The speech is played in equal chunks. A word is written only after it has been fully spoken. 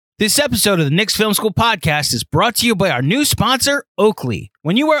This episode of the Knicks Film School podcast is brought to you by our new sponsor, Oakley.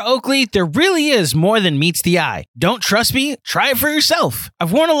 When you wear Oakley, there really is more than meets the eye. Don't trust me? Try it for yourself.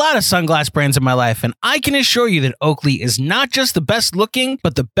 I've worn a lot of sunglass brands in my life, and I can assure you that Oakley is not just the best looking,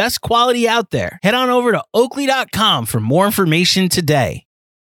 but the best quality out there. Head on over to Oakley.com for more information today.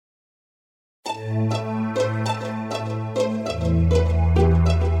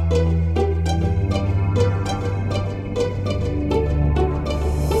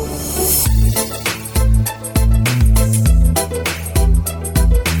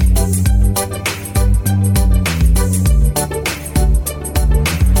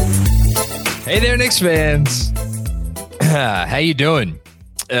 Hey there, Knicks fans. How you doing?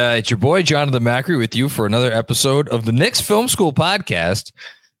 It's your boy, Jonathan Macri, with you for another episode of the Knicks Film School podcast.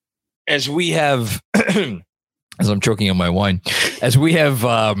 As we have, as I'm choking on my wine, as we have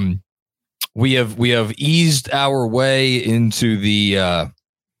eased our way into the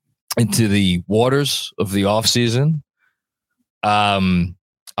waters of the offseason.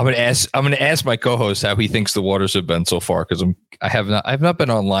 I'm gonna ask my co-host how he thinks the waters have been so far, because I've not been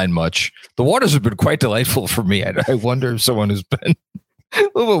online much. The waters have been quite delightful for me. I wonder if someone has been a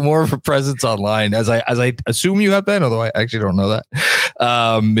little bit more of a presence online, as I assume you have been, although I actually don't know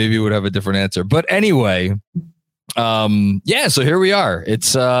that. Maybe you would have a different answer. But anyway, yeah. So here we are.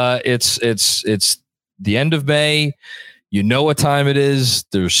 It's the end of May. You know what time it is.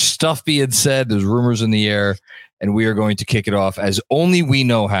 There's stuff being said. There's rumors in the air. And we are going to kick it off as only we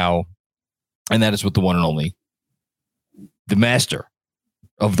know how. And that is with the one and only, the master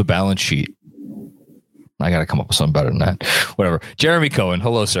of the balance sheet. I got to come up with something better than that. Whatever. Jeremy Cohen.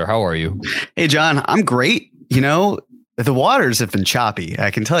 Hello, sir. How are you? Hey, John. I'm great. You know, the waters have been choppy.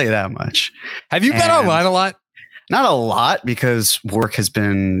 I can tell you that much. Have you been online a lot? Not a lot, because work has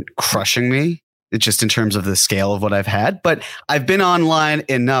been crushing me. It's just in terms of the scale of what I've had. But I've been online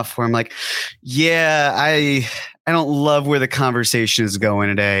enough where I'm like, yeah, I don't love where the conversation is going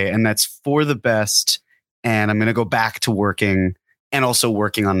today. And that's for the best. And I'm going to go back to working, and also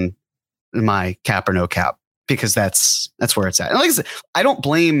working on my cap or no cap, because that's where it's at. And like I said, I don't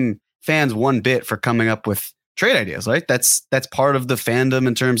blame fans one bit for coming up with trade ideas. Right? That's part of the fandom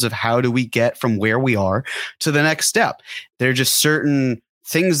in terms of how do we get from where we are to the next step. There are just certain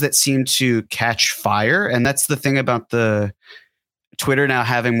things that seem to catch fire. And that's the thing about the Twitter now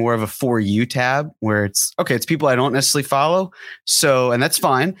having more of a For You tab, where it's people I don't necessarily follow. So, and that's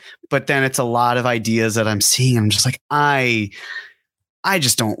fine. But then it's a lot of ideas that I'm seeing. I'm just like, I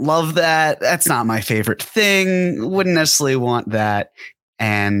just don't love that. That's not my favorite thing. Wouldn't necessarily want that.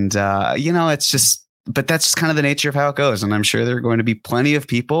 And, it's just, but that's just kind of the nature of how it goes. And I'm sure there are going to be plenty of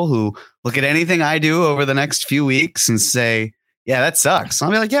people who look at anything I do over the next few weeks and say, yeah, that sucks. I'll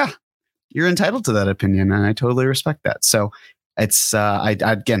be like, yeah, you're entitled to that opinion, and I totally respect that. So it's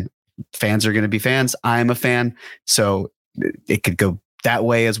again, fans are going to be fans. I'm a fan, so it could go that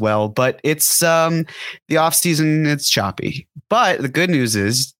way as well. But it's the off season. It's choppy. But the good news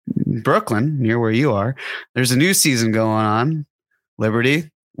is, Brooklyn, near where you are, there's a new season going on. Liberty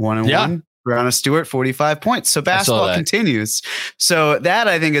 1-1. Breonna Stewart 45 points. So basketball continues. So that,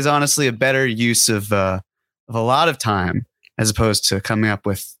 I think, is honestly a better use of a lot of time, as opposed to coming up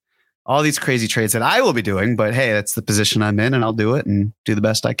with all these crazy trades that I will be doing. But hey, that's the position I'm in, and I'll do it and do the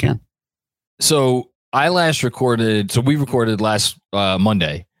best I can. So we recorded last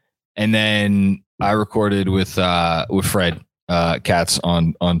Monday, and then I recorded with Fred Katz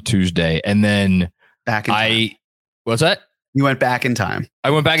on Tuesday, and then back in time. What's that? You went back in time.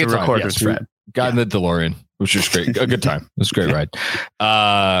 I went back in time. Record with Fred. Got in the DeLorean, which was great. A good time. It was a great ride.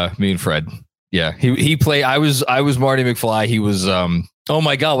 Me and Fred. Yeah, he played. I was Marty McFly. He was oh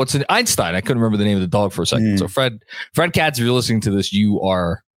my God, what's an Einstein? I couldn't remember the name of the dog for a second. So Fred Katz, if you're listening to this, you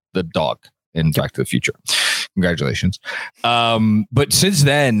are the dog in Back to the Future. Congratulations. But since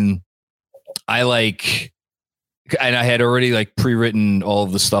then, and I had already pre-written all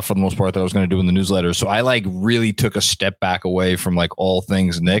of the stuff for the most part that I was going to do in the newsletter. So I really took a step back away from all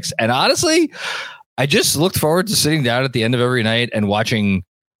things Knicks. And honestly, I just looked forward to sitting down at the end of every night and watching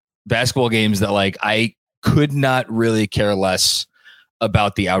basketball games that I could not really care less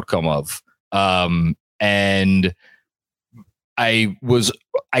about the outcome of. And I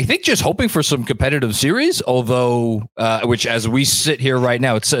think just hoping for some competitive series, although, which as we sit here right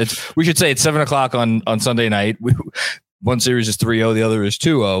now, we should say it's 7:00 on Sunday night. One series is 3-0. The other is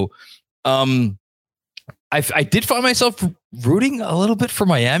 2-0. I did find myself rooting a little bit for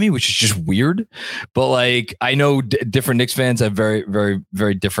Miami, which is just weird. But I know different Knicks fans have very, very,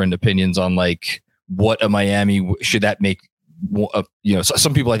 very different opinions on what a Miami should that make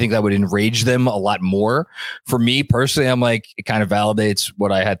some people, I think that would enrage them a lot more. For me personally, I'm like, it kind of validates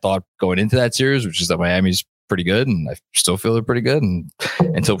what I had thought going into that series, which is that Miami's pretty good, and I still feel they're pretty good, and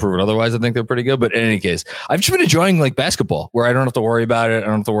until proven otherwise, I think they're pretty good. But in any case, I've just been enjoying like basketball, where I don't have to worry about it. I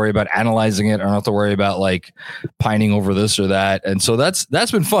don't have to worry about analyzing it. I don't have to worry about like pining over this or that. And so that's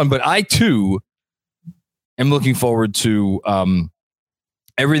been fun. But I too am looking forward to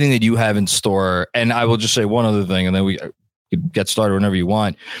everything that you have in store. And I will just say one other thing, and then we could get started whenever you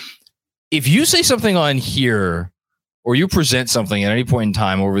want. If you say something on here, or you present something at any point in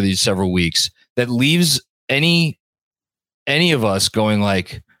time over these several weeks that leaves any of us going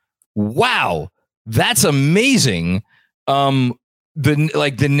like, wow, that's amazing. The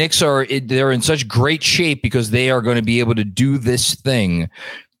Knicks they're in such great shape because they are going to be able to do this thing.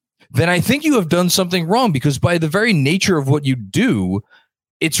 Then I think you have done something wrong, because by the very nature of what you do,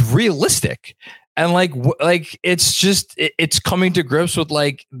 it's realistic. And it's coming to grips with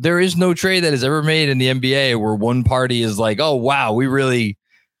like, there is no trade that is ever made in the NBA where one party is like, oh, wow, we really,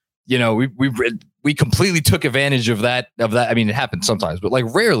 we completely took advantage of that. I mean, it happens sometimes, but like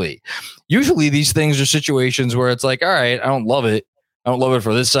rarely. Usually these things are situations where it's like, all right, I don't love it. I don't love it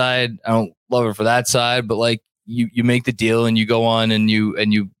for this side. I don't love it for that side. But like you make the deal and you go on and you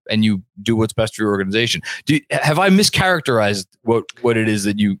do what's best for your organization. Have I mischaracterized what it is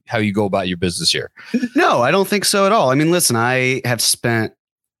that how you go about your business here? No, I don't think so at all. I mean, listen, I have spent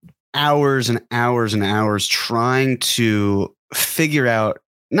hours and hours and hours trying to figure out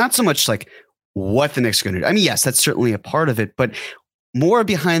not so much like what the Knicks are going to do. I mean, yes, that's certainly a part of it, but more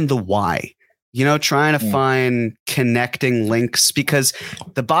behind the why, trying to find connecting links, because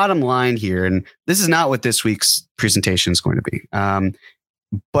the bottom line here, and this is not what this week's presentation is going to be.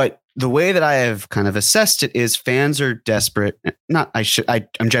 But the way that I have kind of assessed it is fans are desperate.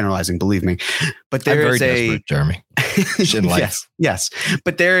 I'm generalizing, believe me, but there is desperate, Jeremy. Yes.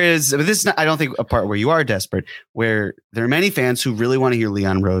 But this is not, I don't think, a part where you are desperate, where there are many fans who really want to hear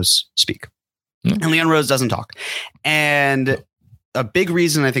Leon Rose speak. And Leon Rose doesn't talk. And a big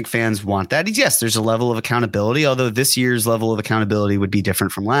reason I think fans want that is, yes, there's a level of accountability, although this year's level of accountability would be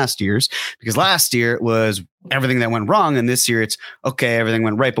different from last year's, because last year it was everything that went wrong. And this year it's, okay, everything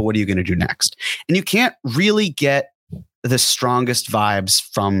went right, but what are you going to do next? And you can't really get the strongest vibes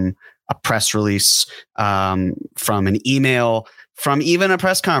from a press release, from an email, from even a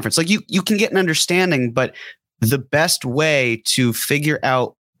press conference. Like you can get an understanding, but the best way to figure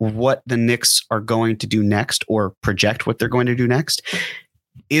out what the Knicks are going to do next, or project what they're going to do next,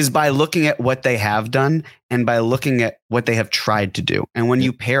 is by looking at what they have done and by looking at what they have tried to do. And when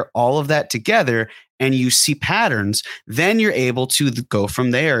you pair all of that together and you see patterns, then you're able to go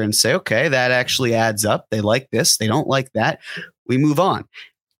from there and say, okay, that actually adds up. They like this. They don't like that. We move on.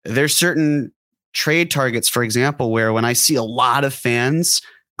 There's certain trade targets, for example, where when I see a lot of fans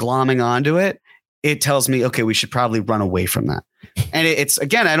glomming onto it, it tells me, okay, we should probably run away from that. And it's,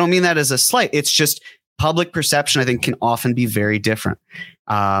 again, I don't mean that as a slight. It's just public perception, I think, can often be very different.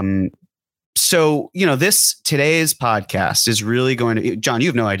 So, today's podcast is really going to, John, you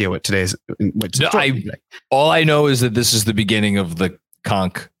have no idea what today's. All I know is that this is the beginning of the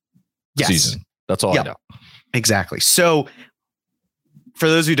conch season. That's all I know. Exactly. So for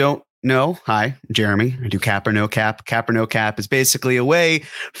those who don't know, hi, I'm Jeremy. I do cap or no cap. Cap or no cap is basically a way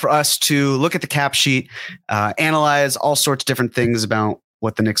for us to look at the cap sheet, analyze all sorts of different things about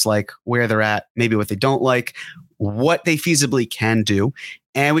what the Knicks like, where they're at, maybe what they don't like, what they feasibly can do.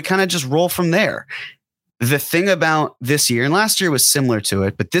 And we kind of just roll from there. The thing about this year, and last year was similar to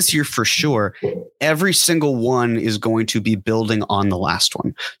it, but this year for sure, every single one is going to be building on the last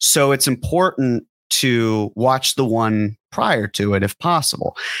one. So it's important to watch the one prior to it if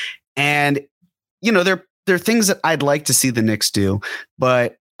possible. And, there are things that I'd like to see the Knicks do,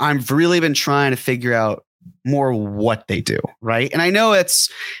 but I've really been trying to figure out more what they do. Right. And I know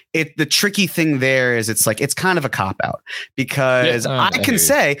the tricky thing there is it's kind of a cop out, because I can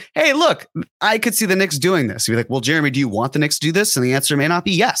say, hey, look, I could see the Knicks doing this. You'd be like, well, Jeremy, do you want the Knicks to do this? And the answer may not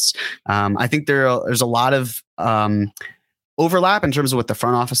be yes. I think there's a lot of overlap in terms of what the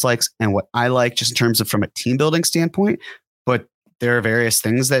front office likes and what I like, just in terms of from a team building standpoint. But there are various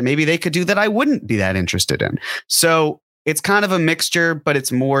things that maybe they could do that I wouldn't be that interested in. So it's kind of a mixture, but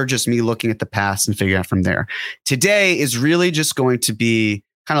it's more just me looking at the past and figuring out from there. Today is really just going to be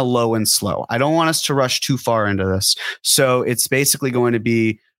kind of low and slow. I don't want us to rush too far into this. So it's basically going to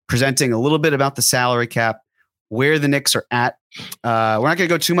be presenting a little bit about the salary cap, where the Knicks are at. We're not going to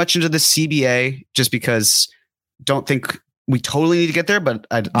go too much into the CBA, just because don't think we totally need to get there, but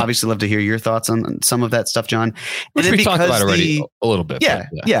I'd obviously love to hear your thoughts on some of that stuff, John. Which we talked about already a little bit.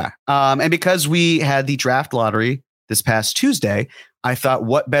 Yeah. And because we had the draft lottery this past Tuesday, I thought,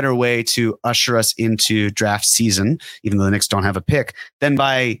 what better way to usher us into draft season, even though the Knicks don't have a pick, than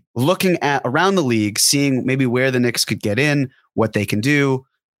by looking at around the league, seeing maybe where the Knicks could get in, what they can do,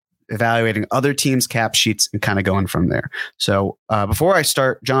 evaluating other teams' cap sheets, and kind of going from there. So before I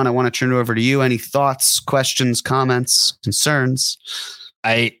start, John, I want to turn it over to you. Any thoughts, questions, comments, concerns?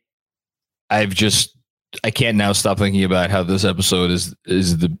 I can't now stop thinking about how this episode is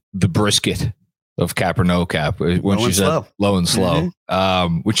the brisket of cap or no cap when she said low and slow,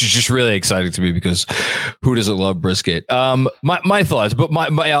 which is just really exciting to me because who doesn't love brisket? My thoughts, but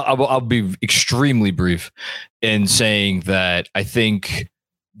I'll be extremely brief in saying that I think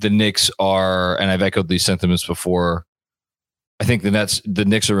the Knicks are, and I've echoed these sentiments before, I think the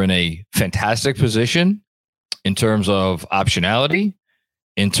Knicks are in a fantastic position in terms of optionality,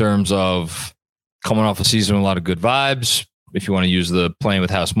 in terms of coming off a season with a lot of good vibes. If you want to use the playing with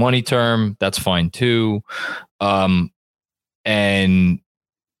house money term, that's fine too. And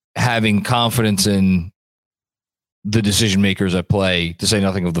having confidence in the decision makers at play, to say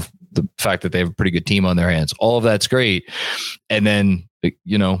nothing of the fact that they have a pretty good team on their hands. All of that's great. And then,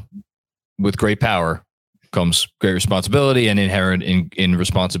 with great power comes great responsibility, and inherent in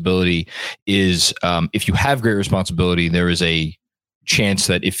responsibility is if you have great responsibility, there is a chance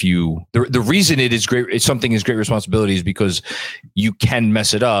that the reason something is great responsibility is because you can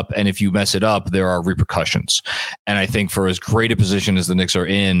mess it up. And if you mess it up, there are repercussions. And I think for as great a position as the Knicks are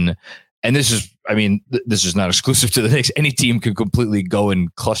in, and this is not exclusive to the Knicks, any team could completely go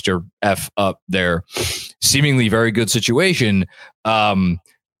and cluster F up their seemingly very good situation. Hi,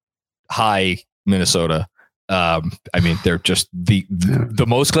 Minnesota. They're just the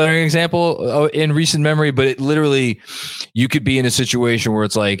most glaring example in recent memory, but it literally, you could be in a situation where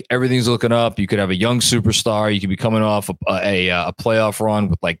it's like everything's looking up. You could have a young superstar. You could be coming off a playoff run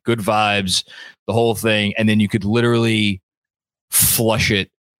with like good vibes, the whole thing. And then you could literally flush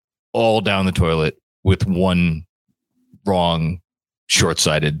it all down the toilet with one wrong,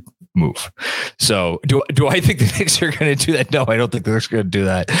 short-sighted move. So do I think the Knicks are going to do that? No, I don't think the Knicks are going to do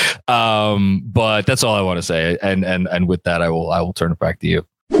that. But that's all I want to say. And with that, I will turn it back to you.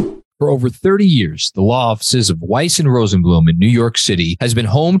 For over 30 years, the law offices of Weiss and Rosenblum in New York City has been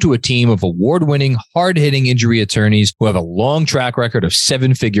home to a team of award-winning, hard-hitting injury attorneys who have a long track record of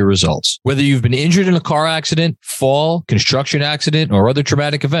seven-figure results. Whether you've been injured in a car accident, fall, construction accident, or other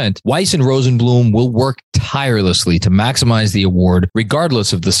traumatic event, Weiss and Rosenblum will work tirelessly to maximize the award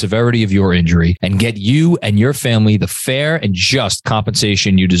regardless of the severity of your injury and get you and your family the fair and just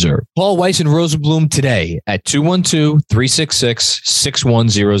compensation you deserve. Call Weiss and Rosenblum today at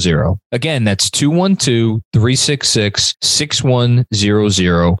 212-366-6100. Again, that's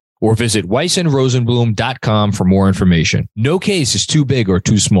 212-366-6100, or visit weissandrosenblum.com for more information. No case is too big or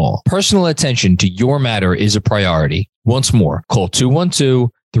too small. Personal attention to your matter is a priority. Once more, call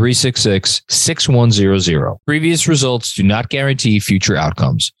 212-366-6100. Previous results do not guarantee future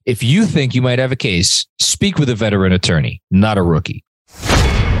outcomes. If you think you might have a case, speak with a veteran attorney, not a rookie.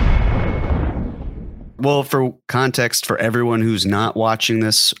 Well, for context, for everyone who's not watching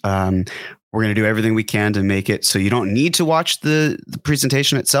this, we're going to do everything we can to make it so you don't need to watch the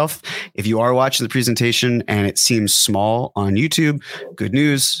presentation itself. If you are watching the presentation and it seems small on YouTube, good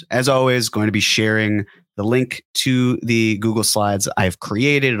news. As always, going to be sharing the link to the Google Slides I've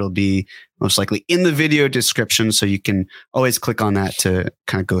created. It'll be most likely in the video description, so you can always click on that to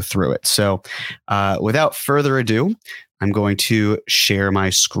kind of go through it. So without further ado, I'm going to share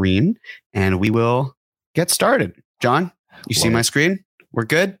my screen and we will get started. John, you see my screen? We're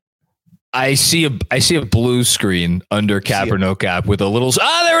good? I see a blue screen under cap or no cap with a little.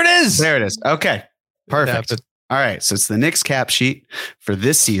 There it is. There it is. Okay. Perfect. All right. So it's the Knicks cap sheet for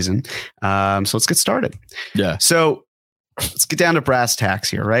this season. So let's get started. Yeah. So let's get down to brass tacks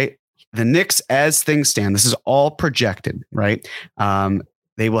here, right? The Knicks, as things stand, this is all projected, right?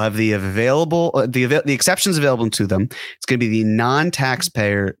 They will have the exceptions available to them. It's going to be the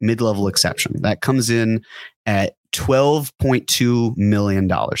non-taxpayer mid-level exception that comes in at $12.2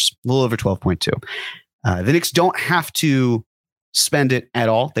 million, a little over 12.2. The Knicks don't have to spend it at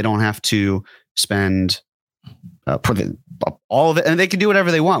all. They don't have to spend all of it, and they can do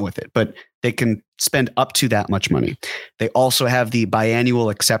whatever they want with it, but they can spend up to that much money. They also have the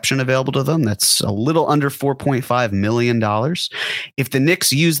biannual exception available to them. That's a little under $4.5 million. If the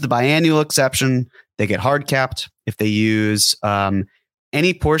Knicks use the biannual exception, they get hard capped. If they use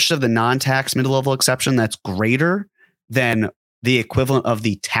any portion of the non-tax mid-level exception that's greater than the equivalent of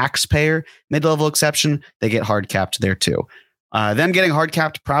the taxpayer mid-level exception, they get hard capped there too. Them getting hard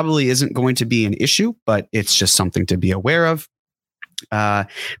capped probably isn't going to be an issue, but it's just something to be aware of.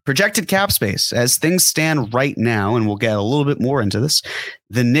 Projected cap space as things stand right now, and we'll get a little bit more into this.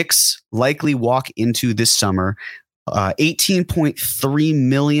 The Knicks likely walk into this summer $18.3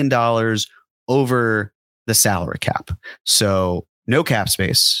 million over the salary cap. So no cap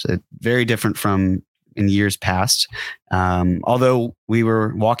space, very different from in years past. Although we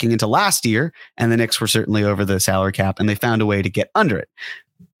were walking into last year and the Knicks were certainly over the salary cap and they found a way to get under it.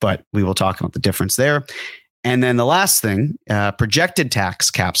 But we will talk about the difference there. And then the last thing, projected tax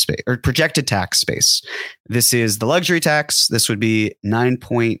cap space or projected tax space. This is the luxury tax. This would be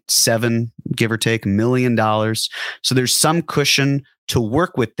 9.7, give or take, $1 million. So there's some cushion to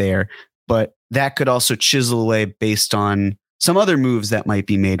work with there, but that could also chisel away based on some other moves that might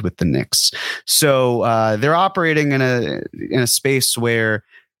be made with the Knicks. So they're operating in a space where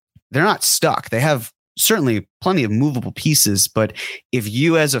they're not stuck. They have certainly plenty of movable pieces, but if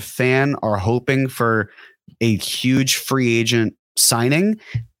you as a fan are hoping for a huge free agent signing,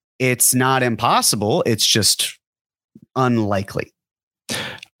 it's not impossible. It's just unlikely.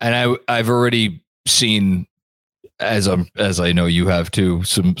 And I've already seen, as I know you have too,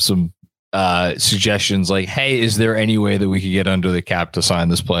 some suggestions like, hey, is there any way that we could get under the cap to sign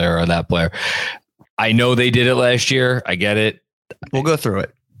this player or that player? I know they did it last year. I get it. We'll go through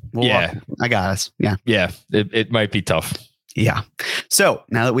it. I got us. Yeah. Yeah. It might be tough. Yeah. So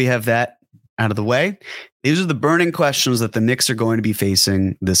now that we have that out of the way, these are the burning questions that the Knicks are going to be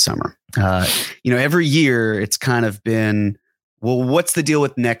facing this summer. Every year it's kind of been, well, what's the deal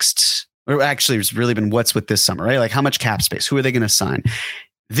with next? Or actually, it's really been what's with this summer, right? Like how much cap space? Who are they going to sign?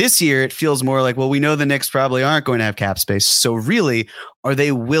 This year, it feels more like, well, we know the Knicks probably aren't going to have cap space. So really, are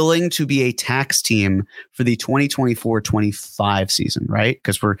they willing to be a tax team for the 2024-25 season, right?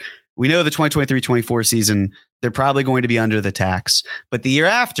 Because we know the 2023-24 season, they're probably going to be under the tax. But the year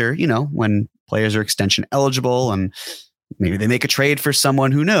after, when players are extension eligible and maybe they make a trade for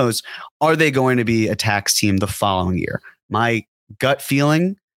someone, who knows, are they going to be a tax team the following year? My gut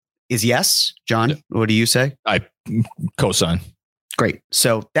feeling is yes. John, What do you say? I co-sign. Great.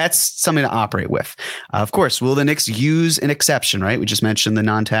 So that's something to operate with. Of course, will the Knicks use an exception, right? We just mentioned the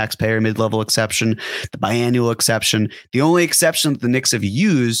non-taxpayer mid-level exception, the biannual exception. The only exception that the Knicks have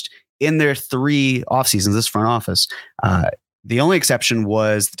used in their 3 off seasons, this front office, the only exception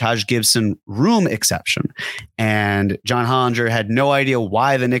was the Taj Gibson room exception. And John Hollinger had no idea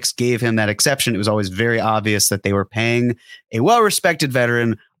why the Knicks gave him that exception. It was always very obvious that they were paying a well-respected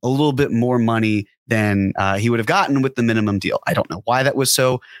veteran a little bit more money than he would have gotten with the minimum deal. I don't know why that was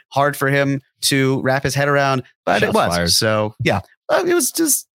so hard for him to wrap his head around, but it was. Fired. So yeah, it was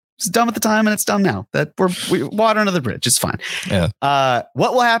just dumb at the time and it's dumb now. That we're water under the bridge. It's fine. Yeah.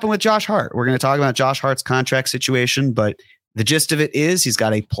 What will happen with Josh Hart? We're going to talk about Josh Hart's contract situation, but the gist of it is he's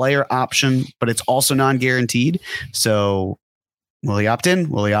got a player option, but it's also non-guaranteed. So will he opt in?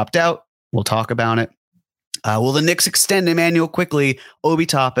 Will he opt out? We'll talk about it. Will the Knicks extend Emmanuel Quickley, Obi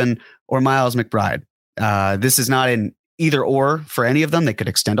Toppin, or Miles McBride? This is not an either or for any of them. They could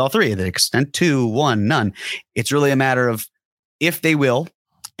extend all 3. They extend 2, 1, none. It's really a matter of if they will.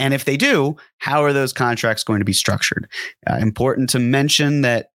 And if they do, how are those contracts going to be structured? Important to mention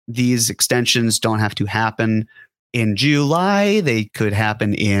that these extensions don't have to happen in July. They could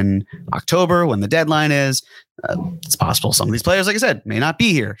happen in October when the deadline is. It's possible some of these players, like I said, may not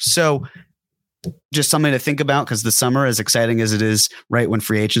be here. So just something to think about, because the summer, as exciting as it is right when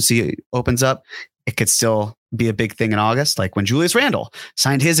free agency opens up, it could still be a big thing in August, like when Julius Randle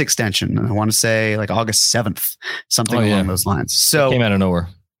signed his extension. I want to say like August 7th, something along those lines. So it came out of nowhere.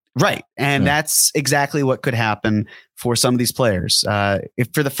 Right. And that's exactly what could happen for some of these players. If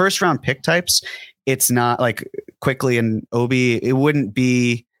for the first round pick types, it's not like Quickley and Obi, it wouldn't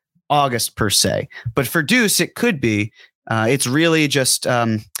be August per se, but for Deuce, it could be. It's really just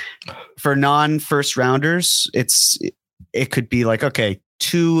for non-first rounders. It could be like, okay,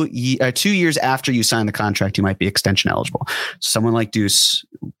 2 years after you sign the contract, you might be extension eligible. Someone like Deuce,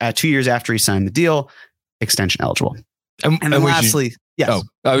 2 years after he signed the deal, extension eligible. And then lastly, yes. Oh,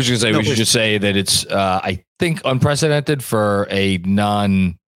 I was going to say, we should just say that it's, I think, unprecedented for a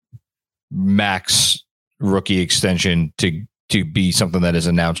non-max rookie extension to be something that is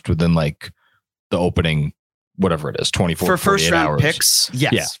announced within like the opening, whatever it is, 24 for first round hours. picks.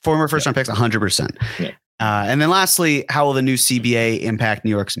 Yes. Yeah. Former first round picks, 100%. Yeah. And then lastly, how will the new CBA impact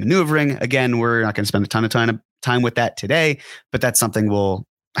New York's maneuvering? Again, we're not going to spend a ton of time with that today, but that's something we'll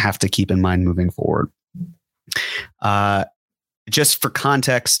have to keep in mind moving forward. Just for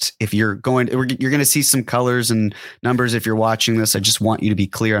context, if you're going to see some colors and numbers. If you're watching this, I just want you to be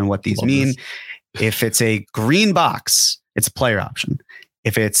clear on what these mean. If it's a green box, it's a player option.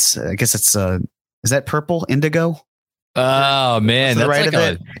 If it's, I guess it's is that purple indigo? Oh man, to the that's right like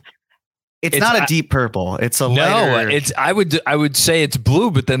of it. It's not a deep purple. It's a lighter. It's I would say it's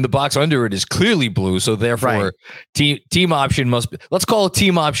blue, but then the box under it is clearly blue. So therefore, team option must be. Let's call it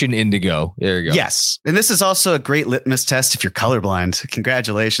team option indigo. There you go. Yes, and this is also a great litmus test if you're colorblind.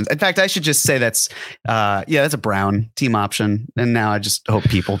 Congratulations. In fact, I should just say that's a brown team option. And now I just hope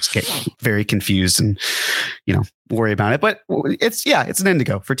people just get very confused and worry about it. But it's an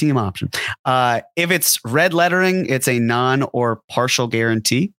indigo for team option. If it's red lettering, it's a non or partial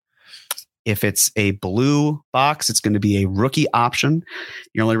guarantee. If it's a blue box, it's going to be a rookie option.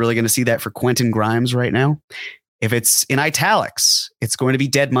 You're only really going to see that for Quentin Grimes right now. If it's in italics, it's going to be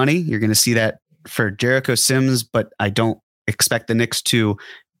dead money. You're going to see that for Jericho Sims, but I don't expect the Knicks to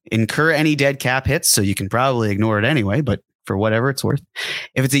incur any dead cap hits, so you can probably ignore it anyway, but for whatever it's worth.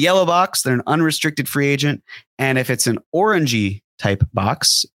 If it's a yellow box, they're an unrestricted free agent. And if it's an orangey type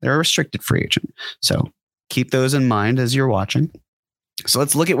box, they're a restricted free agent. So keep those in mind as you're watching. So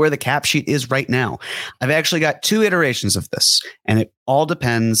let's look at where the cap sheet is right now. I've actually got 2 iterations of this, and it all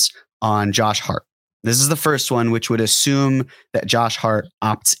depends on Josh Hart. This is the first one, which would assume that Josh Hart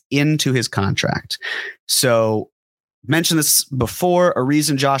opts into his contract. So mentioned this before, a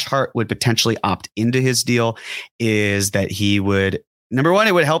reason Josh Hart would potentially opt into his deal is that he would, number one,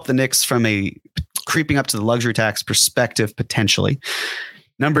 it would help the Knicks from a creeping up to the luxury tax perspective, potentially.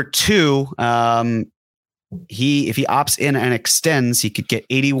 Number 2, if he opts in and extends, he could get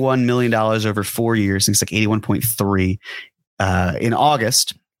 $81 million over 4 years. It's like 81.3 in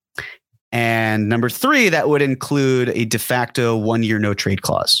August. And number 3, that would include a de facto 1-year no trade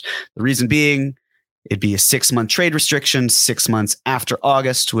clause. The reason being, it'd be a 6-month trade restriction. 6 months after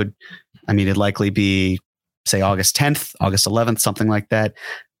August it'd likely be, say, August 10th, August 11th, something like that.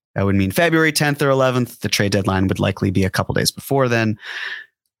 That would mean February 10th or 11th. The trade deadline would likely be a couple days before then.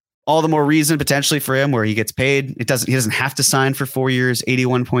 All the more reason potentially for him where he gets paid. He doesn't have to sign for 4 years,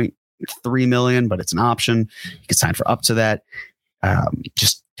 $81.3 million, but it's an option. He could sign for up to that.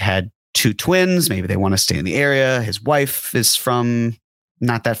 Just had 2 twins. Maybe they want to stay in the area. His wife is from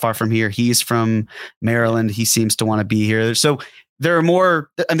not that far from here. He's from Maryland. He seems to want to be here. So there are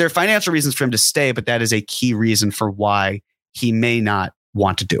more, and there are financial reasons for him to stay, but that is a key reason for why he may not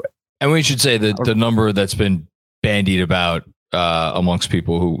want to do it. And we should say that the number that's been bandied about amongst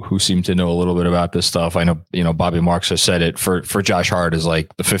people who seem to know a little bit about this stuff. I know, Bobby Marks has said it for Josh Hart is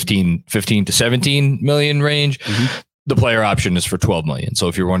like the 15 to 17 million range. Mm-hmm. The player option is for 12 million. So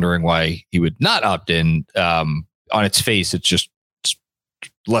if you're wondering why he would not opt in, on its face, it's just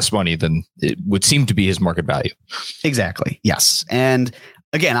less money than it would seem to be his market value. Exactly. Yes. And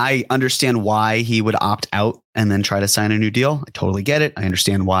again, I understand why he would opt out and then try to sign a new deal. I totally get it. I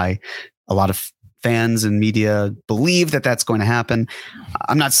understand why a lot of fans and media believe that that's going to happen.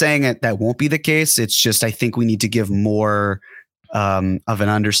 I'm not saying that won't be the case. It's just, I think we need to give more of an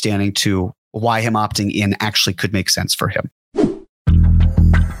understanding to why him opting in actually could make sense for him.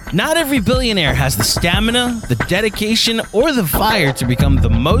 Not every billionaire has the stamina, the dedication, or the fire to become the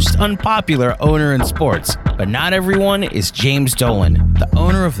most unpopular owner in sports. But not everyone is James Dolan, the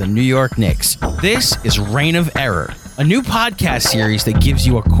owner of the New York Knicks. This is Reign of Error, a new podcast series that gives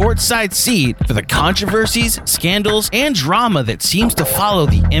you a courtside seat for the controversies, scandals, and drama that seems to follow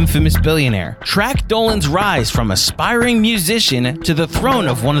the infamous billionaire. Track Dolan's rise from aspiring musician to the throne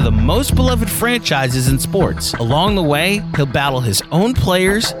of one of the most beloved franchises in sports. Along the way, he'll battle his own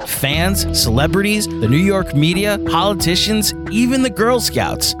players, fans, celebrities, the New York media, politicians, even the Girl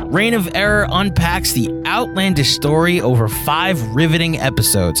Scouts. Reign of Error unpacks the outlandish story over 5 riveting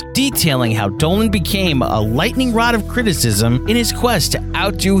episodes, detailing how Dolan became a lightning rod of criticism in his quest to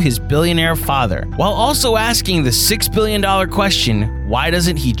outdo his billionaire father, while also asking the $6 billion question, why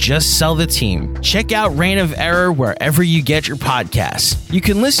doesn't he just sell the team? Check out Reign of Error wherever you get your podcasts. You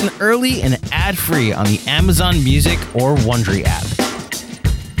can listen early and ad-free on the Amazon Music or Wondery app.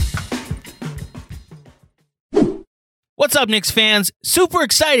 What's up, Knicks fans? Super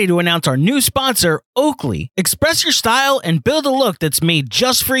excited to announce our new sponsor, Oakley. Express your style and build a look that's made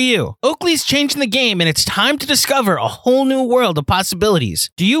just for you. Oakley's changing the game, and it's time to discover a whole new world of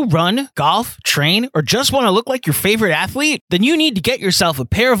possibilities. Do you run, golf, train, or just want to look like your favorite athlete? Then you need to get yourself a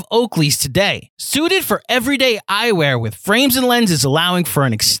pair of Oakleys today. Suited for everyday eyewear with frames and lenses allowing for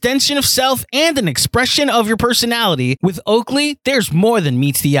an extension of self and an expression of your personality, with Oakley, there's more than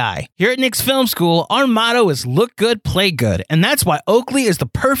meets the eye. Here at Knicks Film School, our motto is look good, play good, and that's why Oakley is the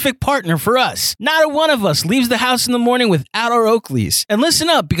perfect partner for us. Not a one of us leaves the house in the morning without our Oakleys. And listen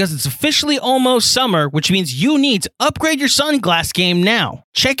up, because it's officially almost summer, which means you need to upgrade your sunglass game now.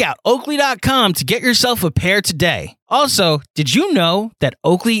 Check out Oakley.com to get yourself a pair today. Also, did you know that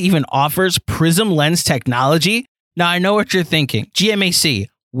Oakley even offers prism lens technology? Now, I know what you're thinking. GMAC,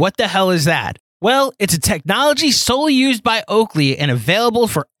 what the hell is that? Well, it's a technology solely used by Oakley and available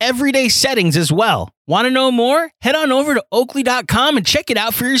for everyday settings as well. Want to know more? Head on over to Oakley.com and check it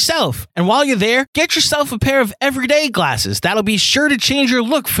out for yourself. And while you're there, get yourself a pair of everyday glasses. That'll be sure to change your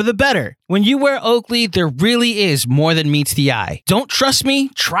look for the better. When you wear Oakley, there really is more than meets the eye. Don't trust me?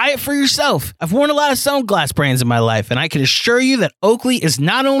 Try it for yourself. I've worn a lot of sunglass brands in my life, and I can assure you that Oakley is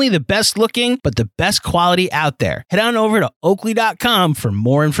not only the best looking, but the best quality out there. Head on over to Oakley.com for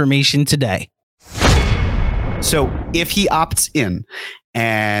more information today. So if he opts in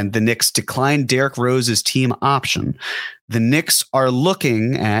and the Knicks decline Derrick Rose's team option, the Knicks are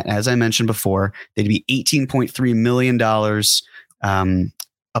looking at, as I mentioned before, they'd be $18.3 million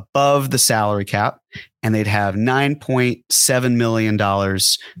above the salary cap, and they'd have $9.7 million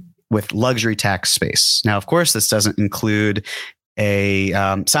with luxury tax space. Now, of course, this doesn't include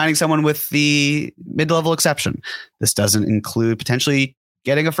signing someone with the mid-level exception. This doesn't include potentially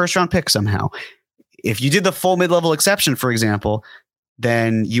getting a first-round pick somehow. If you did the full mid-level exception, for example,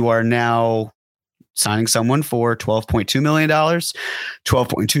 then you are now signing someone for $12.2 million,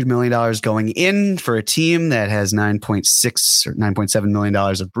 $12.2 million going in for a team that has $9.6 or $9.7 million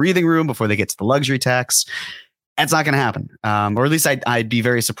of breathing room before they get to the luxury tax. That's not going to happen. Or at least I'd be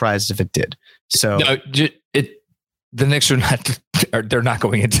very surprised if it did. So no, the Knicks they're not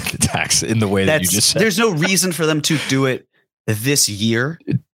going into the tax in the way that you just said. There's no reason for them to do it this year.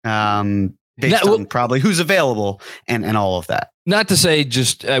 Based on probably who's available and all of that. Not to say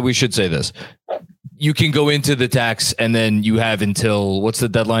we should say this. You can go into the tax and then you have until what's the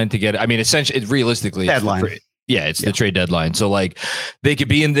deadline to get it? I mean, essentially, realistically, deadline. It's the trade deadline. So like they could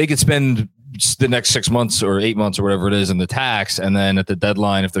spend the next 6 months or 8 months or whatever it is in the tax. And then at the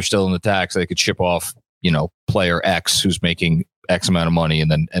deadline, if they're still in the tax, they could ship off, player X who's making X amount of money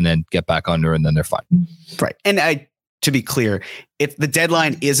and then get back under and then they're fine. Right. And to be clear, if the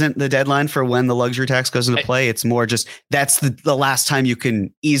deadline isn't the deadline for when the luxury tax goes into play, it's more just that's the last time you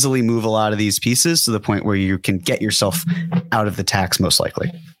can easily move a lot of these pieces to the point where you can get yourself out of the tax, most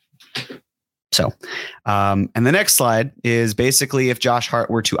likely. So, and the next slide is basically if Josh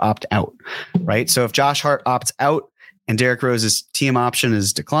Hart were to opt out, right? So if Josh Hart opts out and Derrick Rose's team option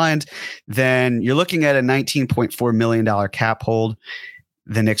is declined, then you're looking at a $19.4 million cap hold.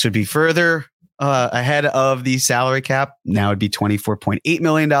 The Knicks would be further ahead of the salary cap. Now it'd be $24.8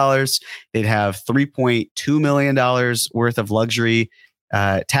 million. They'd have $3.2 million worth of luxury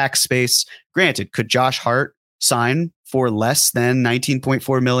tax space. Granted, could Josh Hart sign for less than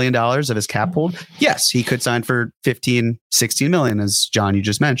 $19.4 million of his cap hold? Yes, he could sign for 15, 16 million, as John, you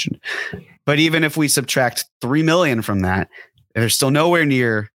just mentioned. But even if we subtract 3 million from that, they're still nowhere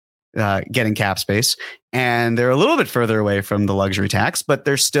near getting cap space, and they're a little bit further away from the luxury tax, but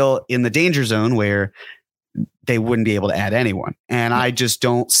they're still in the danger zone where they wouldn't be able to add anyone. And I just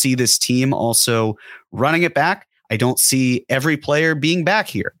don't see this team also running it back. I don't see every player being back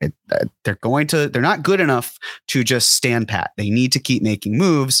here. They're not good enough to just stand pat. They need to keep making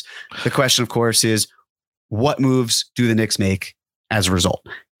moves. The question, of course, is what moves do the Knicks make as a result?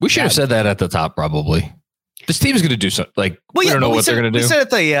 We should have said that at the top, probably. This team is going to do something we don't know what they're going to do. We said at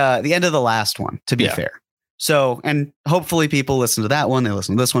the end of the last one, to be fair. So, and hopefully people listen to that one. They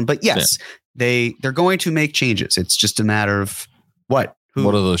listen to this one, but yes, they're going to make changes. It's just a matter of what, who,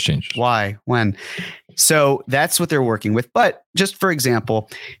 what are those changes? Why, when? So that's what they're working with. But just for example,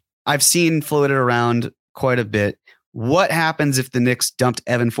 I've seen floated around quite a bit. What happens if the Knicks dumped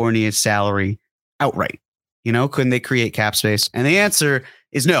Evan Fournier's salary outright? Couldn't they create cap space? And the answer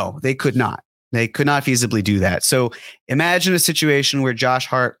is no, they could not. They could not feasibly do that. So imagine a situation where Josh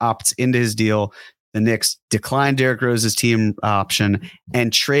Hart opts into his deal. The Knicks decline Derrick Rose's team option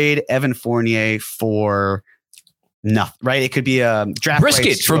and trade Evan Fournier for nothing, right? It could be a draft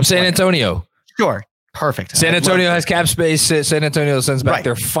brisket from San Antonio. Sure. Perfect. San Antonio has cap space. San Antonio sends back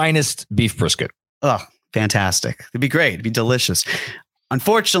their finest beef brisket. Oh, fantastic. It'd be great. It'd be delicious.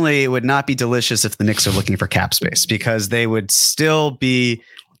 Unfortunately, it would not be delicious if the Knicks are looking for cap space because they would still be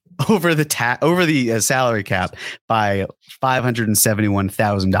over the salary cap by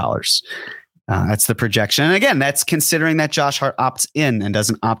 $571,000. That's the projection. And again, that's considering that Josh Hart opts in and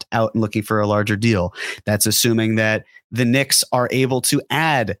doesn't opt out and looking for a larger deal. That's assuming that the Knicks are able to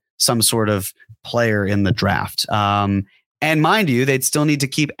add some sort of player in the draft. And mind you, they'd still need to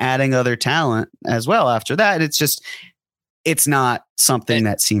keep adding other talent as well after that. It's not something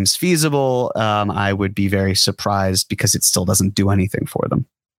that seems feasible. I would be very surprised because it still doesn't do anything for them.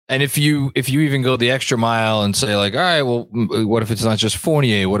 And if you even go the extra mile and say like, all right, well, what if it's not just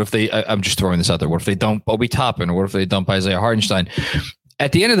Fournier? What if I'm just throwing this out there. What if they dump Obi Toppin? Or what if they dump Isaiah Hartenstein?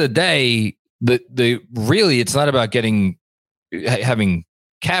 At the end of the day, really, it's not about having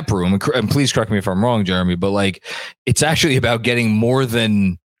cap room. And please correct me if I'm wrong, Jeremy, but like, it's actually about getting more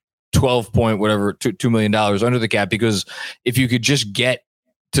than 12 point, whatever, $2 million under the cap, because if you could just get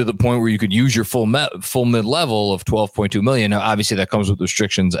to the point where you could use your full mid level of 12.2 million. Now, obviously that comes with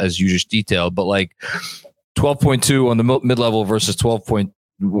restrictions as you just detailed, but like 12.2 on the mid level versus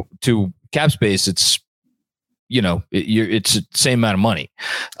 12.2 cap space, it's, it's the same amount of money.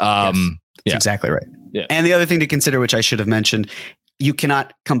 Yes, yeah, exactly right. Yeah. And the other thing to consider, which I should have mentioned, you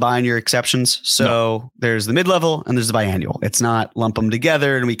cannot combine your exceptions. So there's the mid-level and there's the biannual. It's not lump them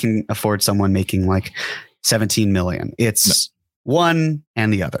together and we can afford someone making like 17 million. It's one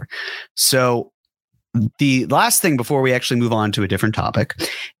and the other. So the last thing before we actually move on to a different topic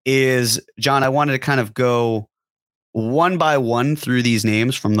is, John, I wanted to kind of go one by one through these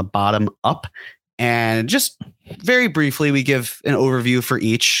names from the bottom up. And just very briefly, we give an overview for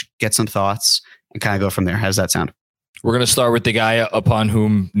each, get some thoughts, and kind of go from there. How does that sound? We're going to start with the guy upon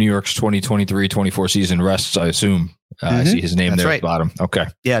whom New York's 2023-24 season rests, I assume. I see his name. That's there at the bottom. Okay.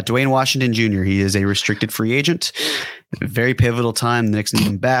 Yeah, Dwayne Washington Jr. He is a restricted free agent. Very pivotal time. The Knicks need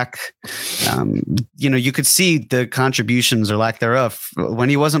him back. You could see the contributions or lack thereof when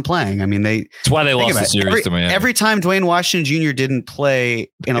he wasn't playing. I mean, that's why they lost the series to Miami. Every time Dwayne Washington Jr. didn't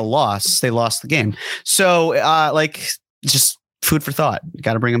play in a loss, they lost the game. So, just food for thought. You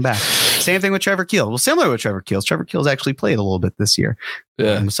got to bring him back. Same thing with Trevor Keels. Well, similar with Trevor Keels. Trevor Keels actually played a little bit this year.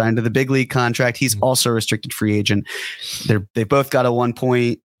 Yeah. Signed to the big league contract. He's also a restricted free agent. They both got a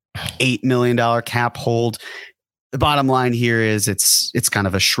 $1.8 million cap hold. The bottom line here is it's kind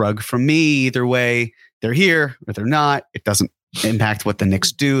of a shrug from me. Either way, they're here or they're not. It doesn't impact what the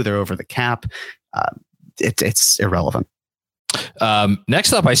Knicks do. They're over the cap. It's irrelevant.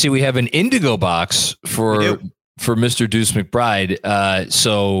 Next up, I see we have an Indigo box for Mr. Deuce McBride.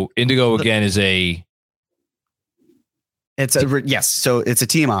 So Indigo again is so it's a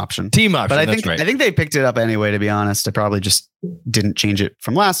team option. But I think they picked it up anyway, to be honest. I probably just didn't change it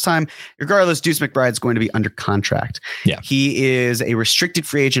from last time. Regardless, Deuce McBride's going to be under contract. Yeah. He is a restricted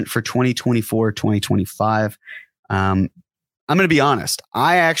free agent for 2024, 2025. I'm going to be honest.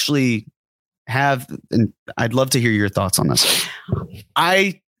 I actually have, and I'd love to hear your thoughts on this.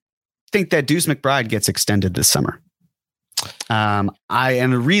 I think that Deuce McBride gets extended this summer. And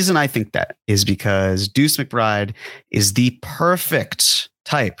the reason I think that is because Deuce McBride is the perfect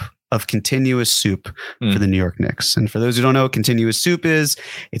type of continuous soup for the New York Knicks. And for those who don't know what continuous soup is,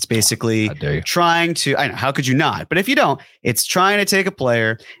 it's basically trying to, I know, how could you not? But if you don't, it's trying to take a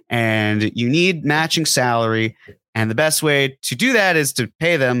player and you need matching salary. And the best way to do that is to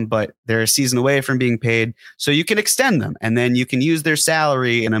pay them, but they're a season away from being paid. So you can extend them and then you can use their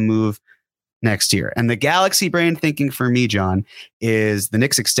salary in a move next year. And the galaxy brain thinking for me, John, is the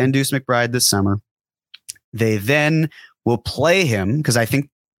Knicks extend Deuce McBride this summer. They then will play him because I think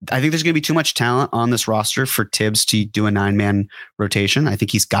there's going to be too much talent on this roster for Tibbs to do a 9-man rotation. I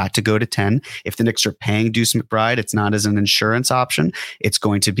think he's got to go to 10. If the Knicks are paying Deuce McBride, it's not as an insurance option. It's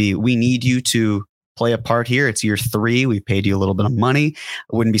going to be, we need you to play a part here. It's year 3. We paid you a little bit of money.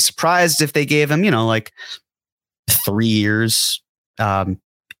 I wouldn't be surprised if they gave him, like 3 years,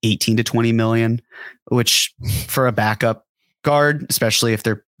 18 to 20 million, which for a backup guard, especially if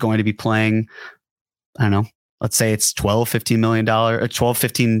they're going to be playing, I don't know, let's say it's $15 million or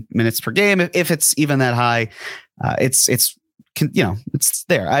 15 minutes per game. If it's even that high, it's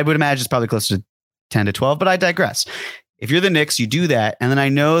there. I would imagine it's probably closer to 10 to 12, but I digress. If you're the Knicks, you do that. And then I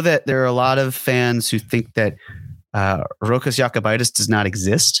know that there are a lot of fans who think that Rokas Jokubaitis does not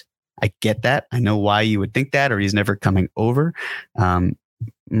exist. I get that. I know why you would think that, or he's never coming over.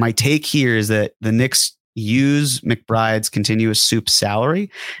 My take here is that the Knicks use McBride's continuous soup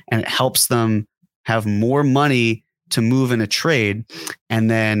salary and it helps them have more money to move in a trade. And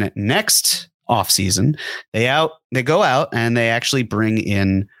then next offseason, they go out and they actually bring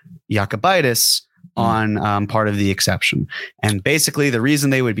in Jokubaitis on part of the exception. And basically the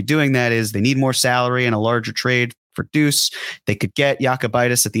reason they would be doing that is they need more salary and a larger trade for Deuce. They could get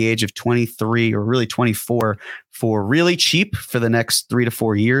Jokubaitis at the age of 23 or really 24 for really cheap for the next 3 to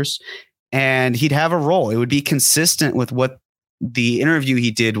 4 years. And he'd have a role. It would be consistent with what the interview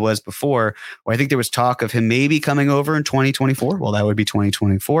he did was before, where I think there was talk of him maybe coming over in 2024. Well, that would be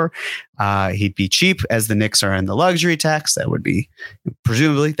 2024. He'd be cheap as the Knicks are in the luxury tax. That would be,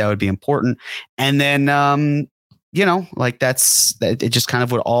 presumably, that would be important. And then, it just kind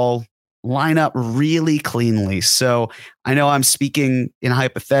of would all line up really cleanly. So I know I'm speaking in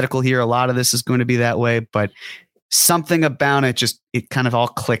hypothetical here. A lot of this is going to be that way, but something about it kind of all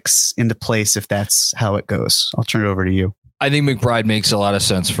clicks into place if that's how it goes. I'll turn it over to you. I think McBride makes a lot of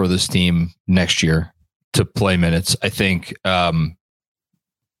sense for this team next year to play minutes. I think the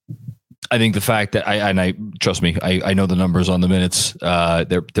fact that I trust me, I know the numbers on the minutes.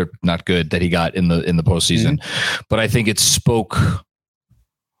 They're not good that he got in the postseason, but I think it spoke.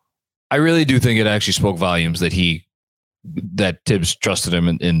 I really do think it actually spoke volumes that Tibbs trusted him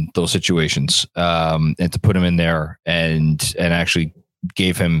in those situations, and to put him in there and actually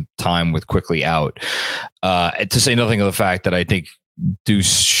gave him time with Quickly out. To say nothing of the fact that I think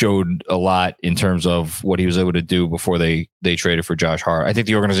Deuce showed a lot in terms of what he was able to do before they traded for Josh Hart. I think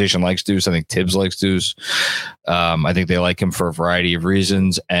the organization likes Deuce. I think Tibbs likes Deuce. I think they like him for a variety of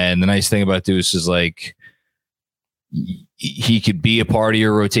reasons. And the nice thing about Deuce is like he could be a part of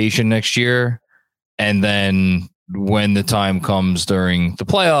your rotation next year. And then when the time comes during the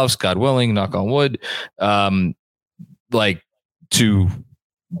playoffs, God willing, knock on wood, like to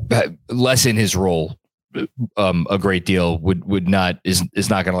lessen his role a great deal is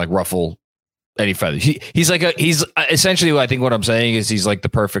not going to like ruffle any feathers. He's essentially, I think what I'm saying is he's like the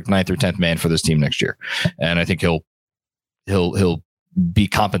perfect 9th or 10th man for this team next year. And I think he'll be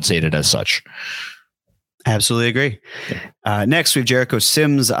compensated as such. Absolutely agree. Next we have Jericho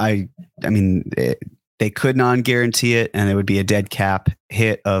Sims. I mean, they could non-guarantee it, and it would be a dead cap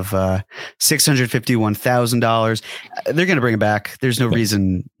hit of $651,000. They're going to bring him back. There's no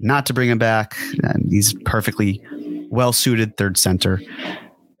reason not to bring him back. He's perfectly well-suited third center.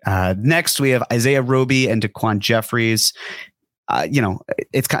 Next, we have Isaiah Roby and Daquan Jeffries.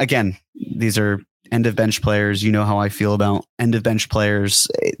 It's again, these are end-of-bench players. You know how I feel about end-of-bench players.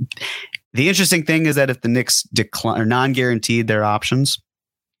 The interesting thing is that if the Knicks decline or non-guaranteed their options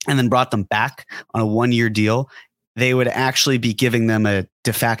and then brought them back on a 1-year deal, they would actually be giving them a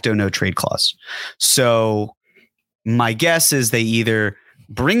de facto no trade clause. So my guess is they either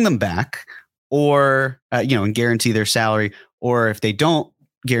bring them back or, and guarantee their salary, or if they don't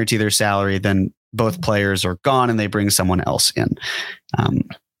guarantee their salary, then both players are gone and they bring someone else in. I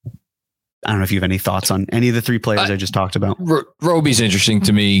don't know if you have any thoughts on any of the three players I just talked about. Roby's interesting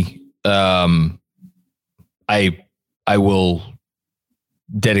to me. I will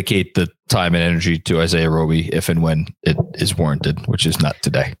dedicate the time and energy to Isaiah Roby if and when it is warranted, which is not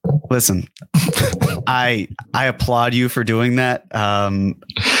today. Listen, I applaud you for doing that.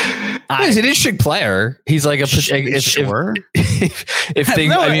 He's an interesting player. He's like sure. If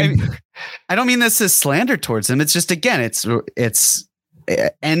things, no, I don't mean this as slander towards him. It's just, again, it's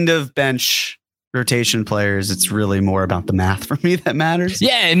end of bench rotation players. It's really more about the math for me that matters.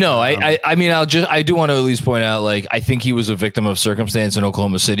 Yeah, no, I mean, I do want to at least point out, like, I think he was a victim of circumstance in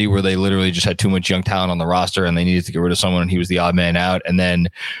Oklahoma City where they literally just had too much young talent on the roster and they needed to get rid of someone and he was the odd man out. And then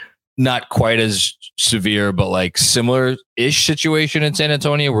not quite as severe, but like similar-ish situation in San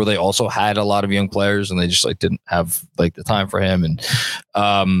Antonio where they also had a lot of young players and they just like didn't have like the time for him. And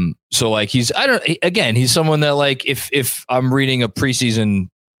so like he's someone that like if I'm reading a preseason,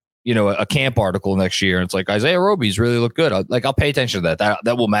 a camp article next year, and it's like Isaiah Roby's really look good. I'll pay attention to that.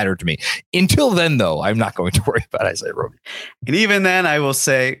 That will matter to me. Until then, though, I'm not going to worry about Isaiah Roby. And even then, I will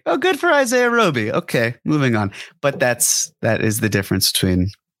say, "Oh, good for Isaiah Roby." Okay, moving on. But that is the difference between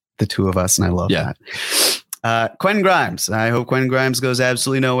the two of us, and I love that. Quentin Grimes. I hope Quentin Grimes goes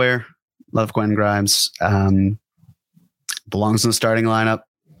absolutely nowhere. Love Quentin Grimes. Belongs in the starting lineup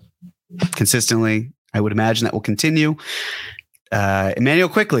consistently. I would imagine that will continue. Emmanuel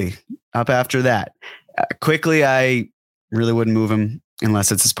Quickly up after that. Quickly, I really wouldn't move him unless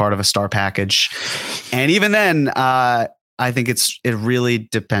it's as part of a star package. And even then, I think it's really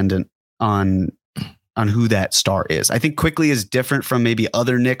dependent on who that star is. I think Quickly is different from maybe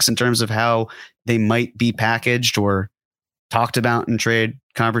other Knicks in terms of how they might be packaged or talked about in trade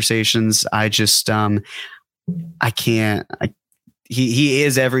conversations. I just, I can't. He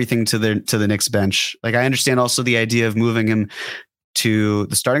is everything to the Knicks bench. Like, I understand also the idea of moving him to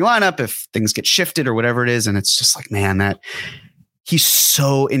the starting lineup if things get shifted or whatever it is. And it's just like, man, that he's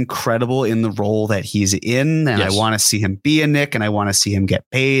so incredible in the role that he's in. And yes. I want to see him be a Knick and I want to see him get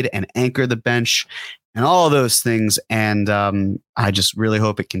paid and anchor the bench and all of those things. And I just really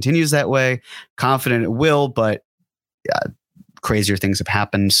hope it continues that way. Confident it will, but crazier things have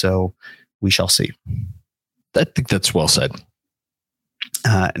happened. So we shall see. I think that's well said.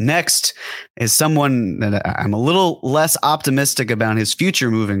 Next is someone that I'm a little less optimistic about his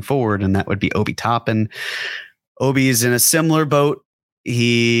future moving forward, and that would be Obi Toppin. Obi is in a similar boat.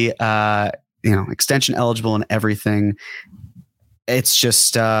 He, extension eligible and everything. It's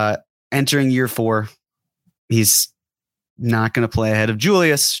just entering year 4. He's not going to play ahead of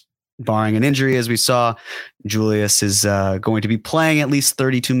Julius, barring an injury, as we saw. Julius is going to be playing at least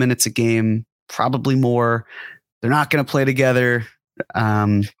 32 minutes a game, probably more. They're not going to play together.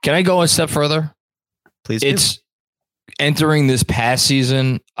 Can I go a step further? Please. It's entering this past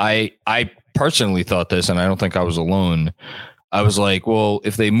season. I personally thought this, and I don't think I was alone. I was like, well,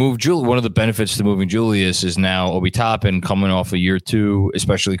 if they move Julius, one of the benefits to moving Julius is now Obi Toppin coming off a year 2,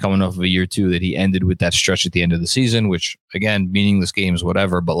 especially coming off of a year 2 that he ended with that stretch at the end of the season, which again, meaningless games,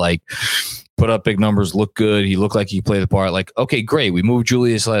 whatever, but like put up big numbers, look good. He looked like he played the part. Like, okay, great. We moved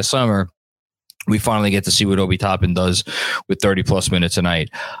Julius last summer. We finally get to see what Obi Toppin does with 30 plus minutes a night.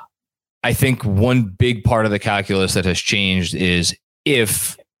 I think one big part of the calculus that has changed is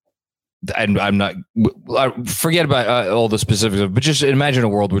if, and I'm not, forget about all the specifics, but just imagine a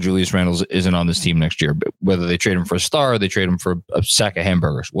world where Julius Randle isn't on this team next year, whether they trade him for a star or they trade him for a sack of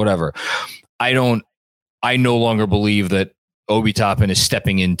hamburgers, whatever. I no longer believe that Obi Toppin is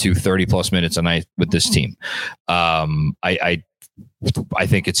stepping into 30 plus minutes a night with this team. I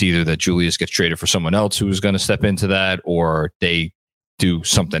think it's either that Julius gets traded for someone else who's going to step into that, or they do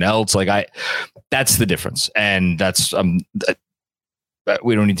something else. That's the difference. And that's,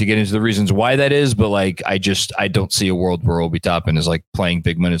 we don't need to get into the reasons why that is, but I don't see a world where Obi Toppin is playing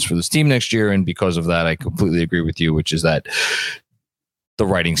big minutes for this team next year. And because of that, I completely agree with you, which is that the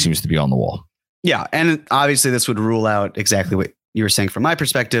writing seems to be on the wall. Yeah. And obviously this would rule out exactly what you were saying from my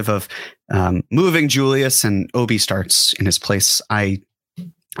perspective of moving Julius, and Obi starts in his place. I'm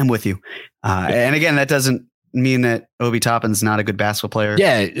with you. And again, that doesn't mean that Obi Toppin's not a good basketball player.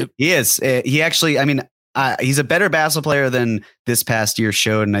 Yeah, he is. He actually, he's a better basketball player than this past year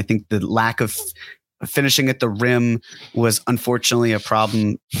showed. And I think the lack of finishing at the rim was unfortunately a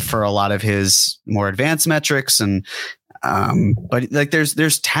problem for a lot of his more advanced metrics. And, but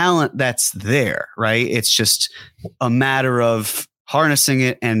there's talent that's there, right? It's just a matter of harnessing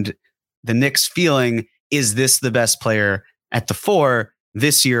it. And the Knicks feeling, is this the best player at the 4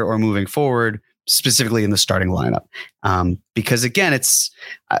 this year or moving forward? Specifically in the starting lineup. Because again, it's,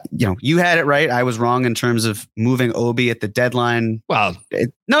 you had it right. I was wrong in terms of moving Obi at the deadline. Well, but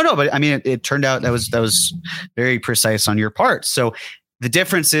it turned out that was very precise on your part. So the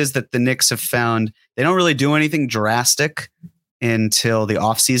difference is that the Knicks have found they don't really do anything drastic until the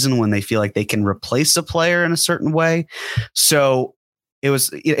offseason when they feel like they can replace a player in a certain way. So it was,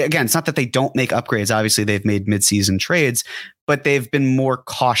 again, it's not that they don't make upgrades. Obviously, they've made midseason trades, but they've been more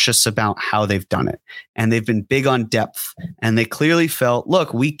cautious about how they've done it. And they've been big on depth. And they clearly felt,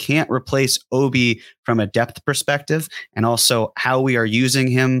 look, we can't replace Obi from a depth perspective. And also how we are using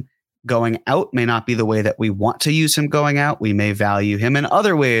him going out may not be the way that we want to use him going out. We may value him in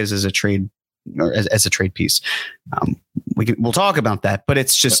other ways as a trade or as a trade piece. We'll talk about that, but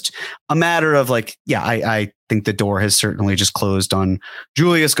it's just a matter of I think the door has certainly just closed on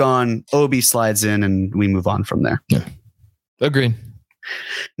Julius gone, Obi slides in, and we move on from there. Yeah. Agreed.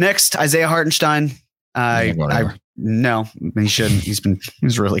 Next, Isaiah Hartenstein. No, he shouldn't.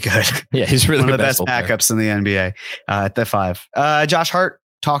 He's really good. Yeah, he's really one of the best backups in the NBA at the 5. Josh Hart.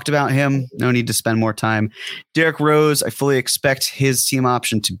 Talked about him. No need to spend more time. Derrick Rose, I fully expect his team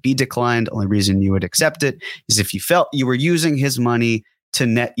option to be declined. Only reason you would accept it is if you felt you were using his money to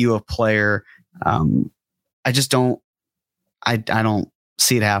net you a player. I just don't. I don't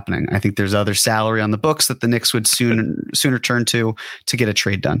see it happening. I think there's other salary on the books that the Knicks would sooner turn to get a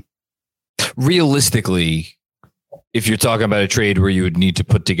trade done. Realistically, if you're talking about a trade where you would need to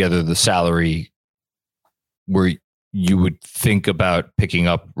put together the salary where you would think about picking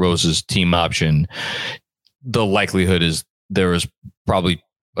up Rose's team option, the likelihood is there is probably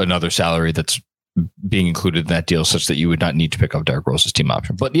another salary that's being included in that deal such that you would not need to pick up Derrick Rose's team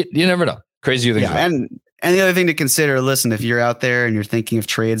option. But you never know. Crazier things. Yeah, and the other thing to consider, listen, if you're out there and you're thinking of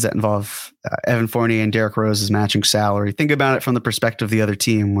trades that involve Evan Fournier and Derrick Rose's matching salary, think about it from the perspective of the other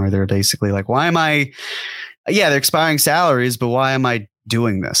team where they're basically like, why am I, they're expiring salaries, but why am I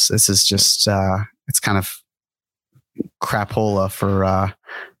doing this? This is just, it's kind of crapola for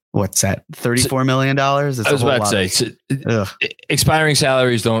what's that, $34 million? I was about to say, expiring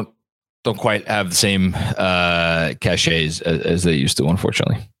salaries don't quite have the same cachets as they used to,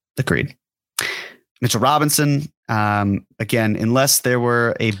 unfortunately. Agreed. Mitchell Robinson, again, unless there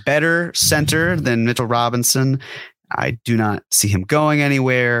were a better center than Mitchell Robinson, I do not see him going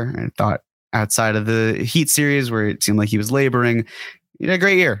anywhere. I thought outside of the Heat series where it seemed like he was laboring, he had a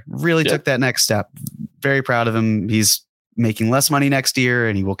great year. Really took that next step. Very proud of him. He's making less money next year,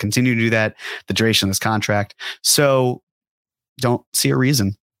 and he will continue to do that the duration of this contract. So don't see a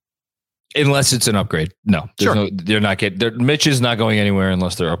reason. Unless it's an upgrade. No, they're not getting, Mitch is not going anywhere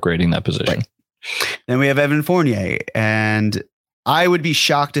unless they're upgrading that position. Right. Then we have Evan Fournier, and I would be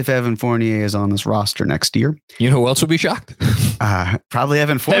shocked if Evan Fournier is on this roster next year. You know who else would be shocked? Probably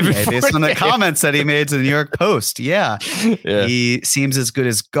Evan Fournier, based on the comments that he made to the New York Post. Yeah. He seems as good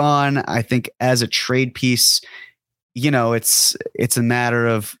as gone. I think as a trade piece, it's a matter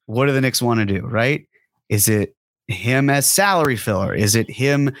of what do the Knicks want to do, right? Is it him as salary filler? Is it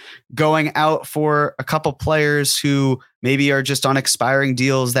him going out for a couple players who maybe are just on expiring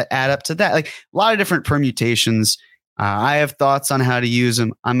deals that add up to that? Like a lot of different permutations. I have thoughts on how to use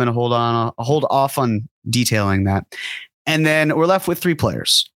them. I'm going to hold off on detailing that. And then we're left with 3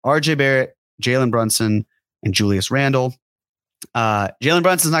 players: RJ Barrett, Jalen Brunson, and Julius Randle. Jalen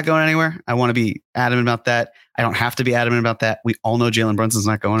Brunson's not going anywhere. I want to be adamant about that. I don't have to be adamant about that. We all know Jalen Brunson's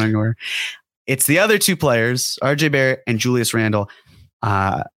not going anywhere. It's the other 2 players, RJ Barrett and Julius Randle.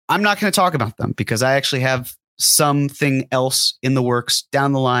 I'm not going to talk about them because I actually have something else in the works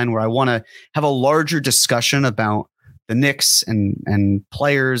down the line where I want to have a larger discussion about the Knicks and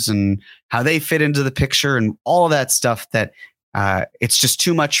players and how they fit into the picture and all of that stuff that it's just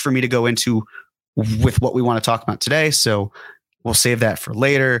too much for me to go into with what we want to talk about today. So we'll save that for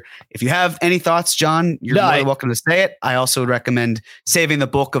later. If you have any thoughts, John, you're more than welcome to say it. I also would recommend saving the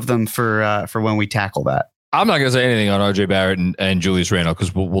bulk of them for when we tackle that. I'm not going to say anything on RJ Barrett and Julius Randle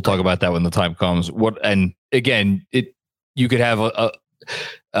because we'll talk about that when the time comes. You could have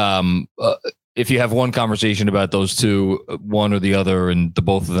if you have one conversation about those 2, one or the other, and the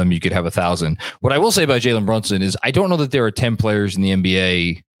both of them, you could have 1,000. What I will say about Jalen Brunson is I don't know that there are 10 players in the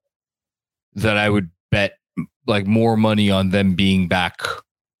NBA that I would bet like more money on them being back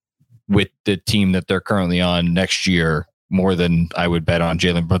with the team that they're currently on next year more than I would bet on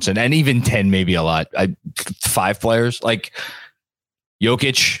Jalen Brunson, and even 10, maybe a lot. 5 players like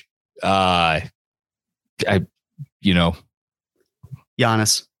Jokic, Giannis.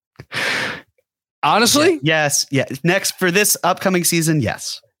 Honestly? Yes. Yeah. Next for this upcoming season.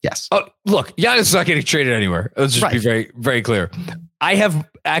 Yes. Oh, look, Giannis is not getting traded anywhere. Let's just be very, very clear. I have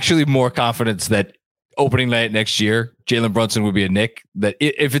actually more confidence that opening night next year, Jalen Brunson would be a Knick. That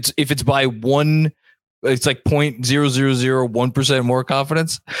if it's by one, it's like 0.0001% more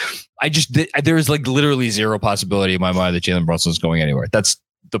confidence. There is like literally zero possibility in my mind that Jalen Brunson is going anywhere. That's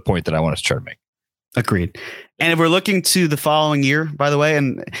the point that I want to try to make. Agreed. And if we're looking to the following year, by the way,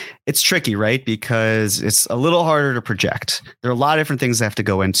 and it's tricky, right? Because it's a little harder to project. There are a lot of different things that have to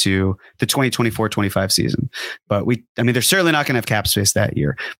go into the 2024-25 season. But they're certainly not going to have cap space that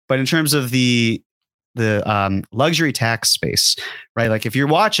year. But in terms of the luxury tax space, right? Like if you're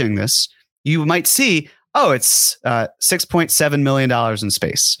watching this, you might see, it's $6.7 million in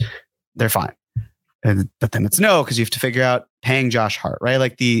space. They're fine. But then it's no, because you have to figure out paying Josh Hart, right?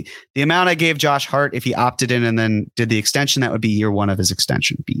 Like the amount I gave Josh Hart, if he opted in and then did the extension, that would be year 1 of his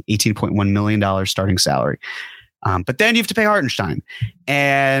extension, be $18.1 million starting salary. But then you have to pay Hartenstein,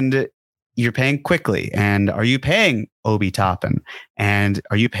 and you're paying quickly. And are you paying Obi Toppin? And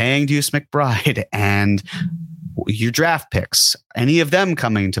are you paying Deuce McBride and your draft picks? Any of them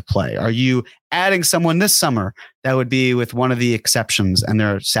coming to play? Are you adding someone this summer that would be with one of the exceptions and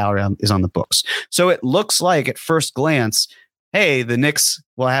their salary is on the books? So it looks like at first glance, hey, the Knicks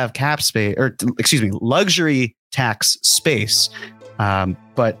will have cap space, luxury tax space.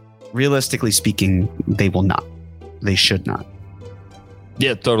 But realistically speaking, they will not. They should not.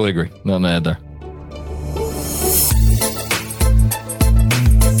 Yeah, totally agree. Nothing to add there.